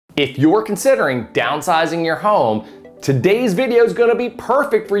If you're considering downsizing your home, today's video is gonna be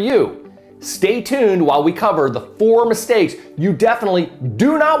perfect for you. Stay tuned while we cover the 4 mistakes you definitely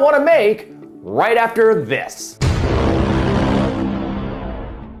do not want to make right after this.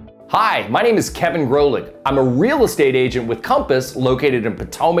 Hi, my name is Kevin Grolig. I'm a real estate agent with Compass located in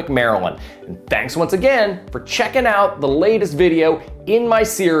Potomac, Maryland. And thanks once again for checking out the latest video in my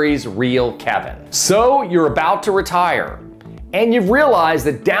series, Real Kevin. So you're about to retire and you've realized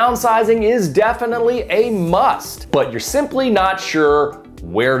that downsizing is definitely a must, but you're simply not sure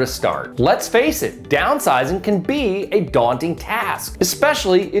where to start. Let's face it, downsizing can be a daunting task,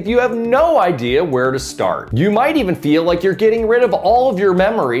 especially if you have no idea where to start. You might even feel like you're getting rid of all of your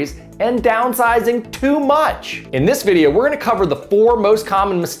memories and downsizing too much. In this video, we're going to cover the 4 most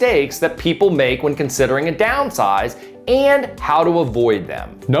common mistakes that people make when considering a downsize and how to avoid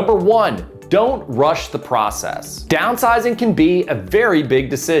them. Number 1, don't rush the process. Downsizing can be a very big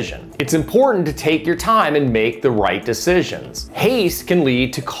decision. It's important to take your time and make the right decisions. Haste can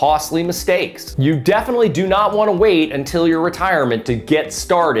lead to costly mistakes. You definitely do not want to wait until your retirement to get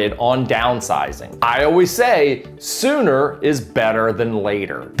started on downsizing. I always say sooner is better than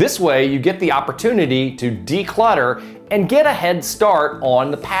later. This way you get the opportunity to declutter and get a head start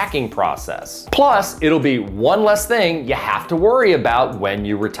on the packing process. Plus, it'll be one less thing you have to worry about when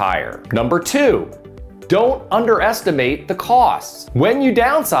you retire. Number 2, don't underestimate the costs. When you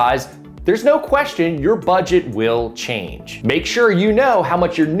downsize, there's no question your budget will change. Make sure you know how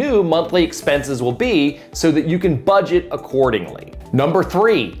much your new monthly expenses will be so that you can budget accordingly. Number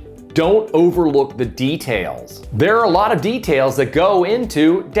 3, don't overlook the details. There are a lot of details that go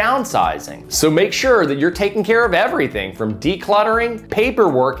into downsizing, so make sure that you're taking care of everything from decluttering,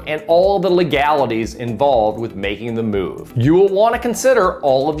 paperwork, and all the legalities involved with making the move. You will want to consider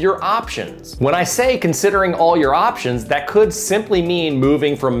all of your options. When I say considering all your options, that could simply mean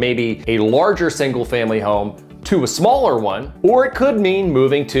moving from maybe a larger single-family home to a smaller one, or it could mean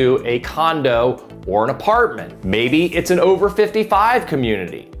moving to a condo or an apartment. Maybe it's an over 55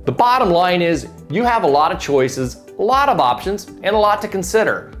 community. The bottom line is you have a lot of choices, a lot of options, and a lot to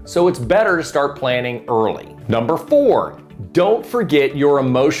consider, so it's better to start planning early. Number 4, don't forget your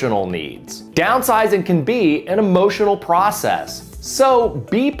emotional needs. Downsizing can be an emotional process, so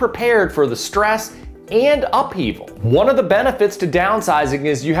be prepared for the stress and upheaval. One of the benefits to downsizing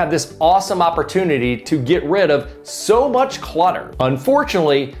is you have this awesome opportunity to get rid of so much clutter.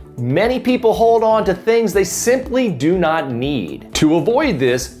 Unfortunately, many people hold on to things they simply do not need. To avoid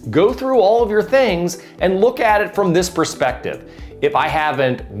this, go through all of your things and look at it from this perspective. If I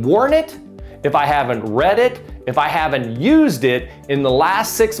haven't worn it, if I haven't read it, if I haven't used it in the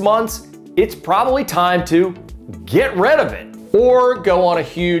last 6 months, it's probably time to get rid of it or go on a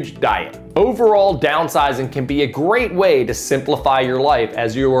huge diet. Overall, downsizing can be a great way to simplify your life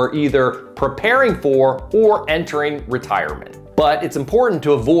as you are either preparing for or entering retirement. But it's important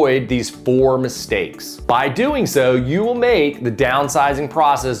to avoid these 4 mistakes. By doing so, you will make the downsizing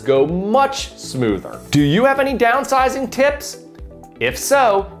process go much smoother. Do you have any downsizing tips? If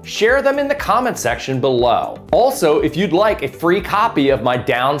so, share them in the comment section below. Also, if you'd like a free copy of my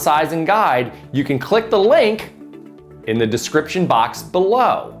downsizing guide, you can click the link in the description box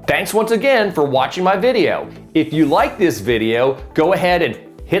below. Thanks once again for watching my video. If you like this video, go ahead and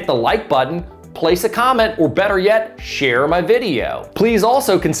hit the like button, place a comment, or better yet, share my video. Please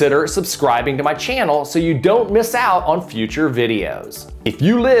also consider subscribing to my channel so you don't miss out on future videos. If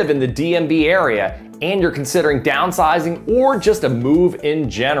you live in the DMV area and you're considering downsizing or just a move in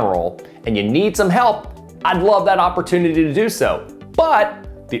general and you need some help, I'd love that opportunity to do so. But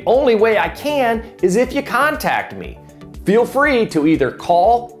the only way I can is if you contact me. Feel free to either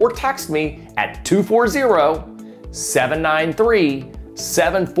call or text me at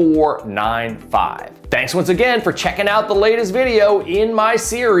 240-793-7495. Thanks once again for checking out the latest video in my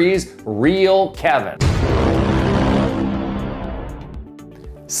series, Real Kevin.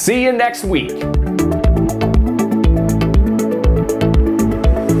 See you next week.